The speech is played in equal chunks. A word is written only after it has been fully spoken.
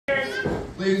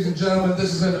Ladies and gentlemen,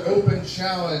 this is an open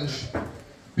challenge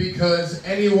because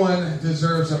anyone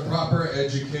deserves a proper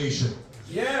education.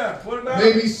 Yeah, what about?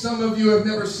 Maybe some of you have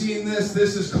never seen this.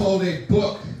 This is called a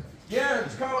book. Yeah,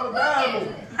 it's called a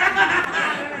Bible.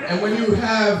 And when you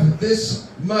have this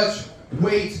much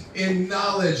weight in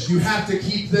knowledge, you have to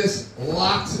keep this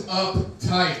locked up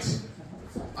tight.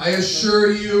 I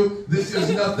assure you, this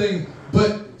is nothing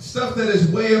but stuff that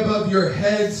is way above your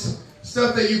heads,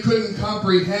 stuff that you couldn't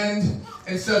comprehend,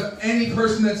 and stuff any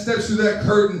person that steps through that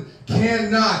curtain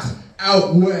cannot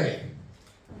outweigh.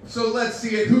 So let's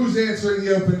see it. Who's answering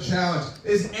the open challenge?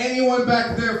 Is anyone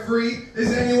back there free?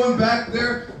 Is anyone back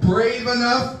there brave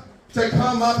enough to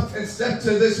come up and step to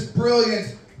this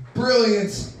brilliance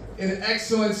in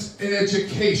excellence in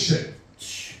education?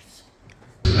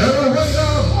 And the weight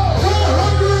of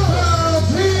 400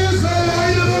 pounds, he is the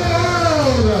light of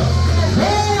the world,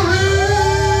 Cory!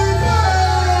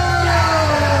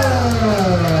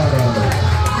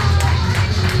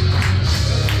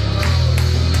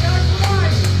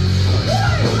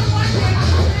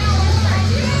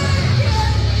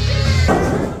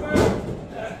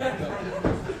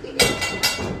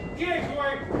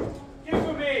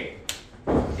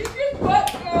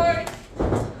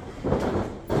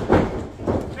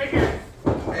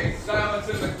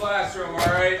 Classroom, all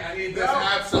right? I need this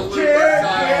absolute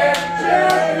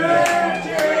silence.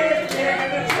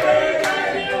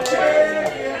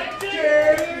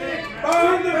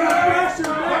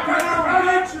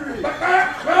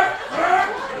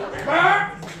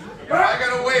 If I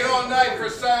gotta wait all night for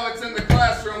silence in the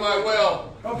classroom, I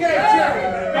will. Okay, Jerry.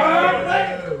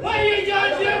 What are you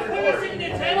gonna do? Put us in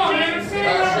detention.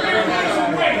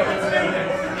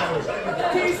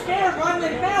 Too scared, run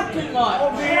their mouth too much.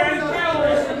 Oh, man,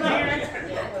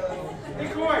 hey,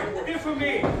 Cory, do for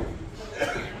me.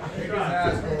 Go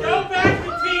back to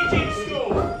teaching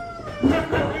school.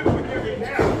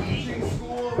 Teaching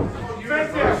school,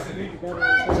 university.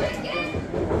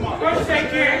 Come on, go take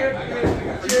care.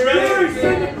 You ready?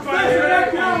 Send the professor back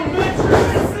to elementary.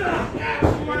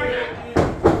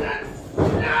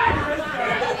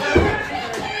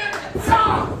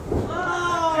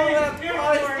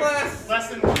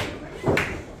 Lesson 1.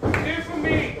 Do for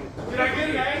me. Did I get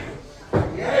an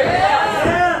A?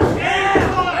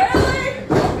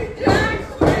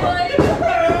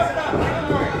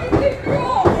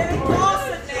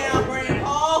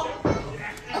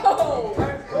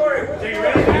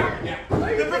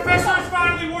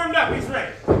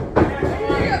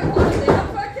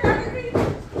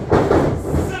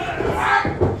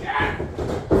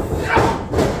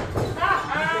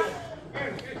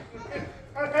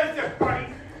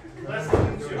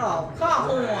 Oh,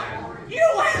 come on. You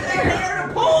don't have that hair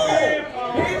to pull.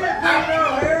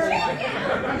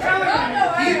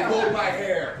 he pulled my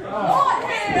hair.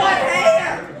 What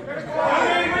hair?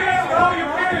 Call your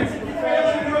parents if you fail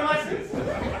in your lessons. You're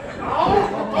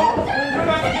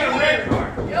about to get a red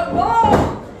card.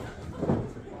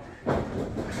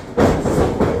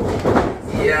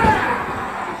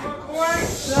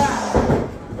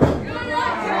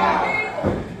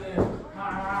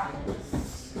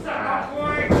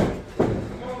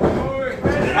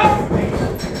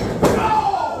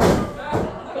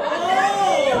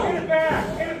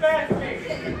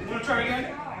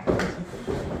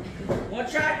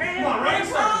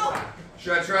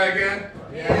 Should I try again?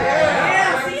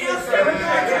 Yeah. See how simple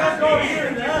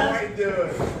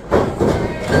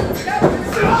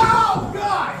Oh,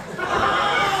 God!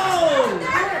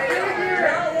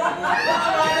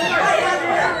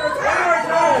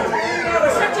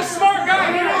 Such a smart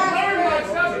guy. He don't learn much,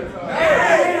 does he?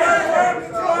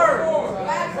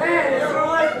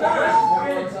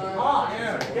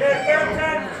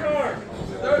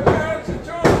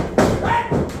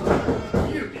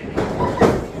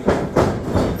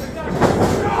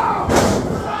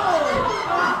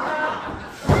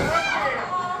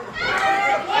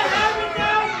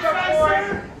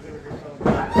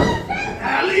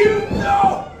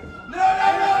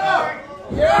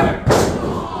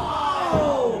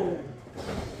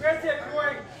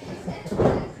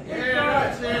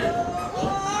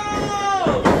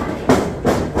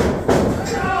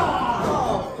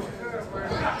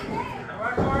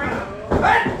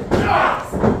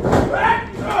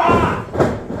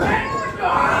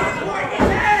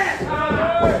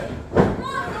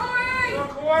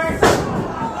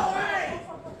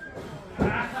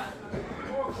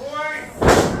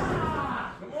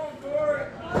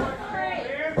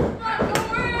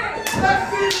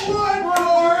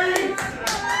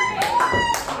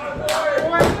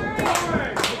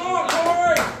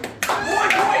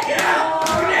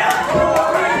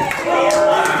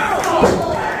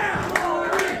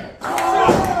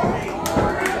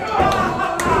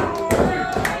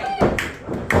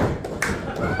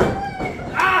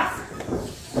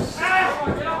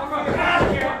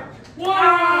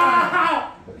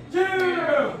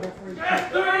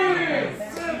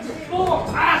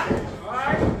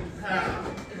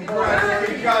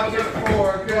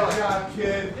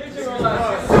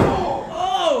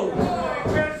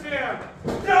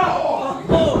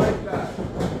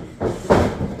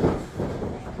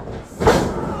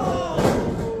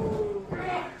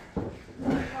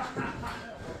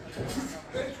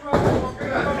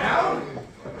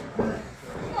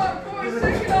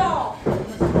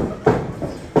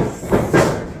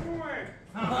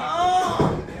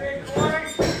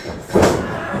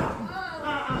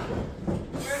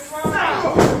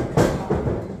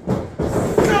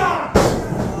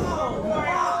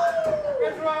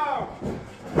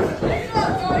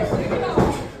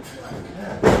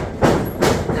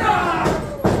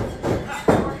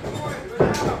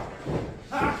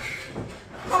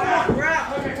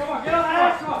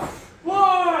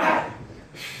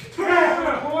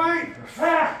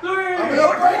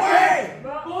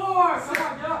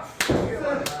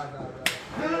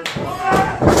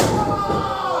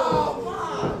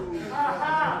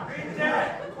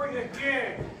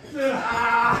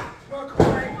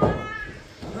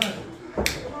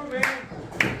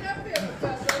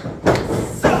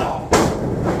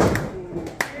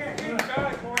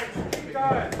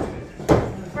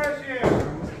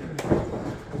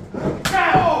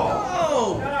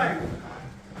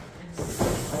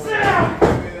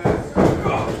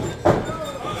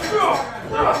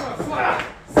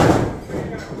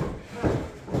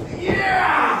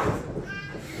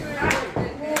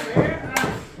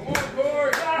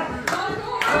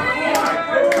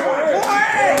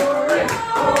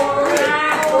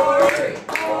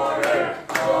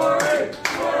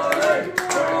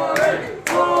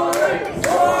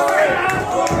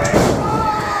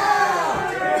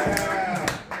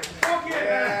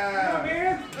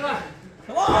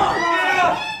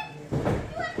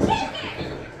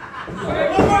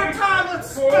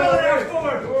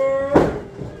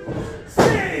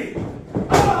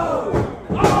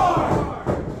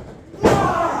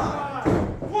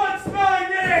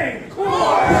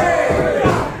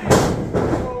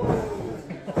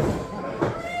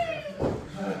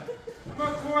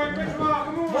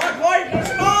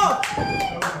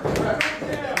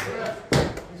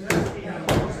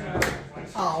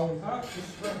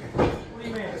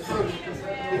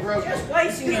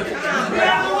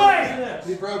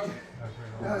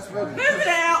 Move it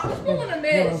out. He's pulling a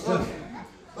miss. Look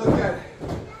at it.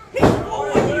 He's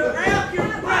pulling you out.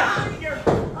 What are you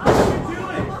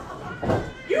doing?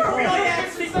 You're really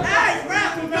actually. Hey,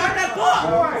 Ralph, you got that book.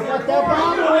 Got that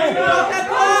bomb. You got that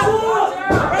book.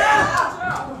 Ralph.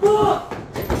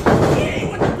 He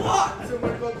ain't with the book.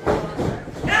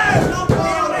 No, don't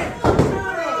play on it.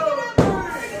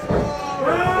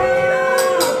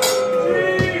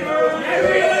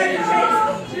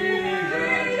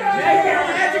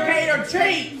 Educator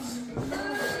cheat.